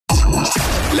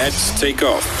Let's take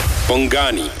off.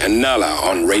 Bongani and Nala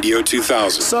on Radio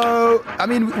 2000. So,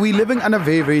 we're living under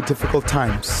very, very difficult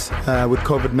times with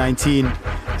COVID-19.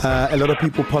 A lot of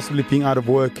people possibly being out of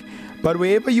work. But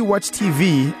wherever you watch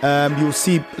TV, you'll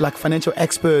see like financial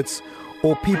experts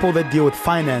or people that deal with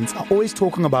finance are always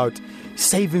talking about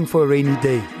saving for a rainy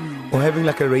day or having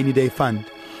like a rainy day fund.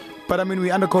 But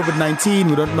we're under COVID-19.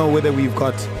 We don't know whether we've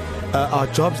got our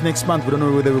jobs next month. We don't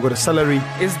know whether we've got a salary.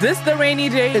 Is this the rainy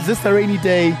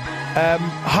day?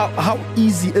 How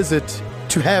easy is it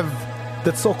to have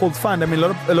that so-called fund? A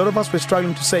lot of us were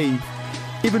struggling to save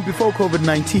even before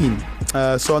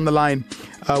COVID-19. So on the line,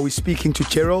 we're speaking to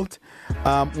Gerald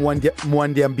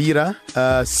Mwandiambira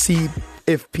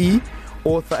CFP,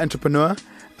 author, entrepreneur,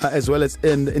 as well as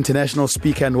an international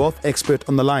speaker and wealth expert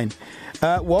on the line.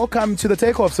 Welcome to the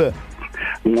Takeoff, sir.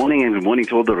 Good morning, and good morning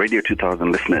to all the Radio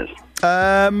 2000 listeners.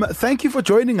 Thank you for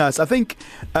joining us. I think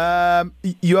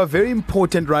you are very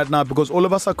important right now because all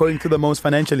of us are going through the most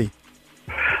financially.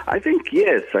 I think,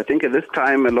 yes. I think at this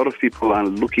time, a lot of people are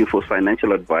looking for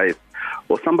financial advice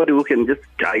or somebody who can just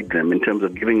guide them in terms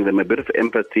of giving them a bit of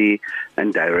empathy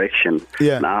and direction.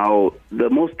 Yeah. Now, the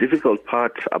most difficult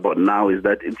part about now is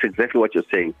that it's exactly what you're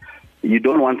saying. You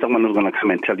don't want someone who's going to come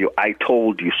and tell you, I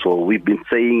told you so. We've been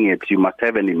saying it. You must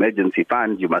have an emergency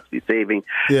fund. You must be saving.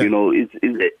 Yeah.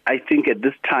 I think at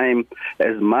this time,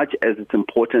 as much as it's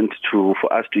important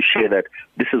for us to share that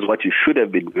this is what you should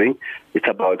have been doing, it's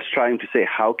about trying to say,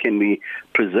 how can we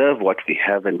preserve what we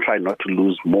have and try not to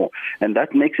lose more? And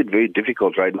that makes it very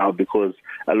difficult right now because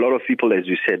a lot of people, as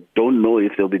you said, don't know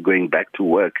if they'll be going back to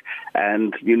work.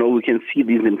 And, we can see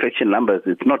these infection numbers.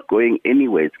 It's not going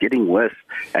anywhere. It's getting worse.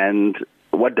 And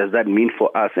what does that mean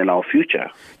for us and our future?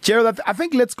 Gerald, I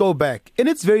think let's go back. In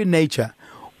its very nature,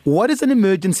 what is an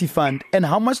emergency fund and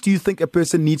how much do you think a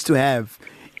person needs to have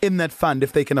in that fund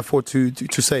if they can afford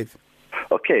to save?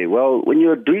 Okay, well, when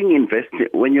you're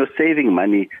when you're saving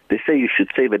money, they say you should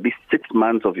save at least 6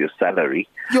 months of your salary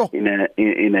in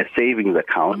a savings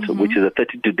account, which is a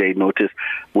 32-day notice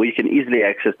where you can easily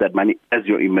access that money as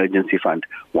your emergency fund.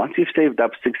 Once you've saved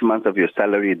up 6 months of your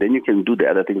salary, then you can do the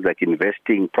other things like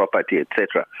investing, property,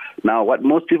 etc. Now, what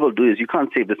most people do is you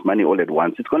can't save this money all at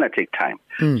once. It's going to take time.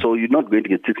 So you're not going to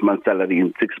get 6 months salary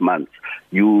in 6 months.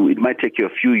 It might take you a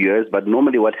few years, but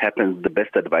normally what happens, the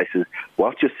best advice is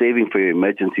whilst you're saving for your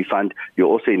emergency fund, you're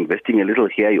also investing a little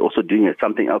here, you're also doing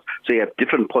something else. So you have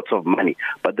different pots of money.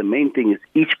 But the main thing is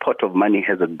each pot of money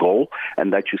has a goal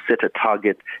and that you set a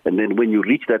target. And then when you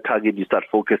reach that target, you start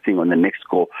focusing on the next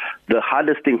goal. The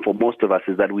hardest thing for most of us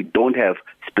is that we don't have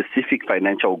specific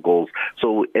financial goals.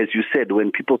 So as you said,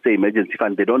 when people say emergency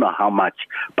fund, they don't know how much.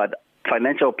 But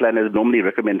financial planners normally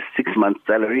recommend 6 months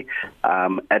salary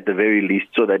at the very least,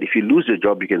 so that if you lose your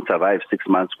job, you can survive 6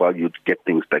 months while you get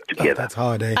things back together. That's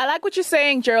hard, eh? I like what you're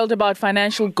saying, Gerald, about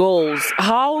financial goals.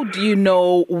 How do you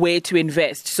know where to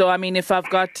invest? So, if I've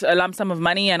got a lump sum of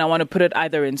money and I want to put it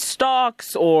either in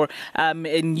stocks or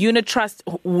in unit trust,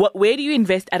 where do you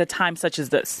invest at a time such as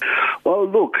this? Well,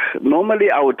 look, normally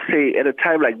I would say at a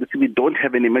time like this, if we don't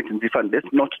have an emergency fund, let's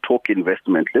not talk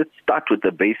investment. Let's start with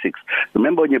the basics.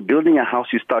 Remember, when you're building a house,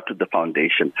 you start with the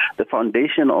foundation. The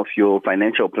foundation of your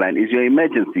financial plan is your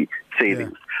emergency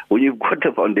savings. Yeah. When you've got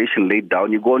the foundation laid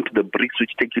down, you go into the bricks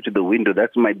which take you to the window. That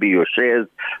might be your shares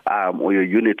or your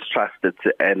unit trust,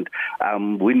 and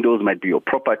windows might be your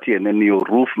property, and then your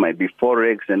roof might be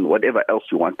forex and whatever else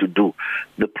you want to do.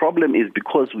 The problem is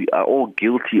because we are all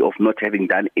guilty of not having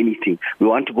done anything, we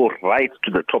want to go right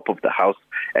to the top of the house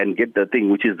and get the thing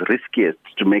which is riskiest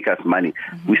to make us money.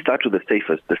 We start with the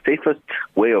safest. The safest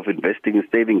way of investing is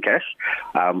saving cash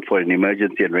for an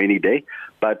emergency and rainy day.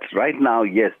 But right now,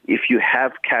 yes, if you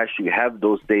have cash, you have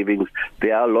those savings,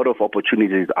 there are a lot of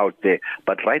opportunities out there.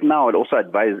 But right now, I'd also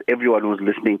advise everyone who's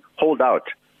listening, hold out.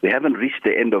 We haven't reached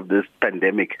the end of this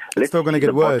pandemic. It's still going to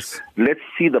get worse. Let's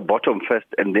see the bottom first,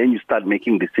 and then you start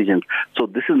making decisions. So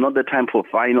this is not the time for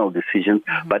final decisions,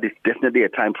 but it's definitely a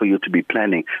time for you to be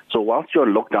planning. So whilst you're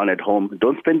locked down at home,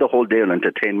 don't spend the whole day on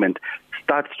entertainment.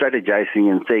 Start strategizing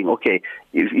and saying, okay,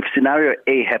 if scenario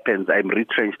A happens, I'm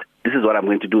retrenched. This is what I'm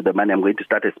going to do. The money, I'm going to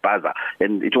start a spaza,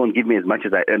 and it won't give me as much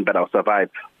as I earn, but I'll survive.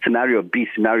 Scenario B,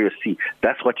 scenario C.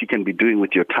 That's what you can be doing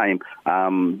with your time,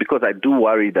 because I do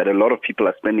worry that a lot of people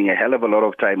are spending a hell of a lot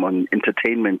of time on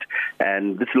entertainment,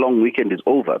 and this long weekend is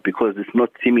over because it's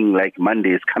not seeming like Monday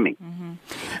is coming.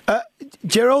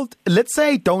 Gerald, let's say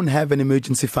I don't have an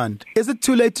emergency fund. Is it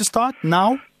too late to start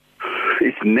now?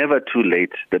 It's never too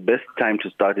late. The best time to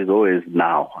start is always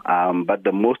now. But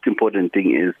the most important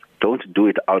thing is don't do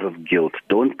it out of guilt.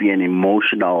 Don't be an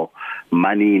emotional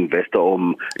money investor, or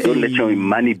don't let your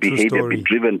money behavior be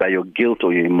driven by your guilt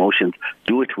or your emotions.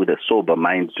 Do it with a sober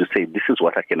mind to say, this is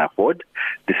what I can afford.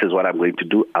 This is what I'm going to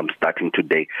do. I'm starting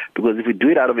today. Because if you do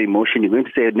it out of emotion, you're going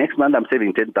to say, next month I'm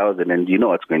saving 10,000, and you know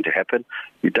what's going to happen.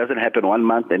 It doesn't happen 1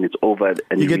 month and it's over.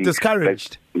 And you get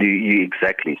discouraged.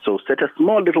 Exactly. So set a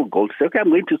small little goal to say, okay, I'm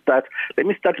going to start. Let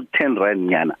me start with 10 Rand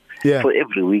Nyana. Yeah. For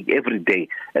every week, every day.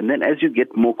 And then as you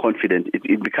get more confident,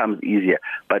 it becomes easier.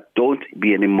 But don't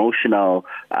be an emotional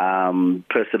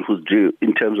person who's due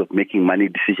in terms of making money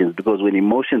decisions, because when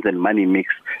emotions and money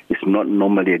mix, it's not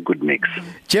normally a good mix.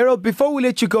 Gerald, before we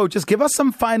let you go, just give us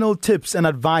some final tips and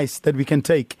advice that we can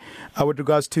take with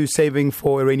regards to saving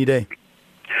for a rainy day.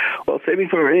 Well, saving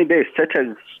for a rainy day, set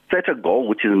a goal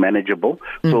which is manageable.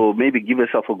 So maybe give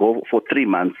yourself a goal for 3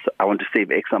 months. I want to save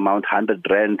X amount, 100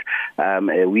 Rand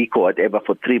a week or whatever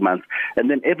for 3 months. And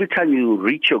then every time you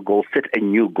reach your goal, set a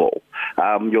new goal.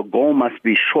 Your goal must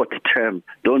be short term.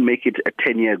 Don't make it a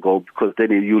 10-year goal, because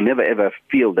then you'll never ever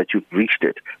feel that you've reached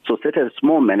it. So set a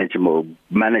small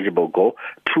manageable goal.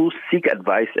 2, seek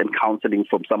advice and counseling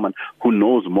from someone who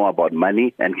knows more about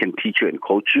money and can teach you and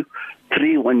coach you.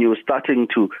 3, when you're starting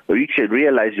to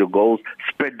realize your goals,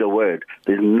 spread the word.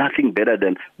 There's nothing better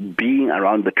than being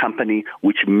around the company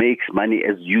which makes money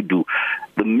as you do.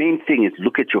 The main thing is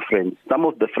look at your friends. Some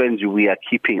of the friends we are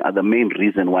keeping are the main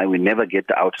reason why we never get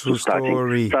out to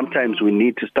starting. Sometimes we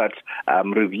need to start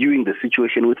reviewing the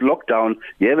situation. With lockdown,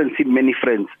 you haven't seen many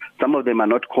friends. Some of them are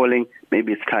not calling.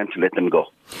 Maybe it's time to let them go.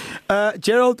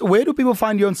 Gerald, where do people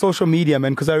find you on social media,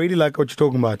 man? Because I really like what you're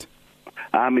talking about.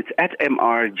 It's at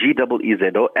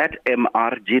MRGEEZO, at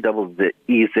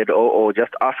MRGEEZO, or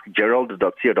just ask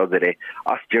Gerald.co.za.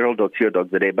 Ask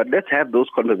Gerald.co.za. But let's have those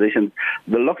conversations.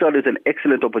 The lockdown is an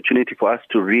excellent opportunity for us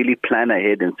to really plan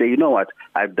ahead and say, you know what,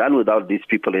 I've done without these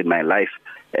people in my life,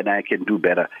 and I can do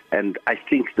better. And I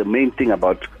think the main thing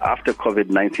about after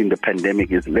COVID-19, the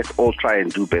pandemic, is let's all try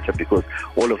and do better, because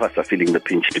all of us are feeling the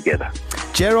pinch together.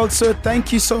 Gerald, sir,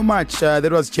 thank you so much. That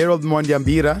was Gerald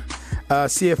Mwandiambira,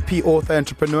 CFP author,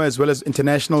 entrepreneur, as well as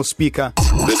international speaker.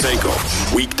 The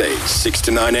Takeoff, weekdays 6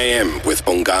 to 9 a.m. with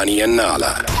Bongani and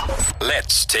Nala.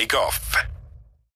 Let's take off.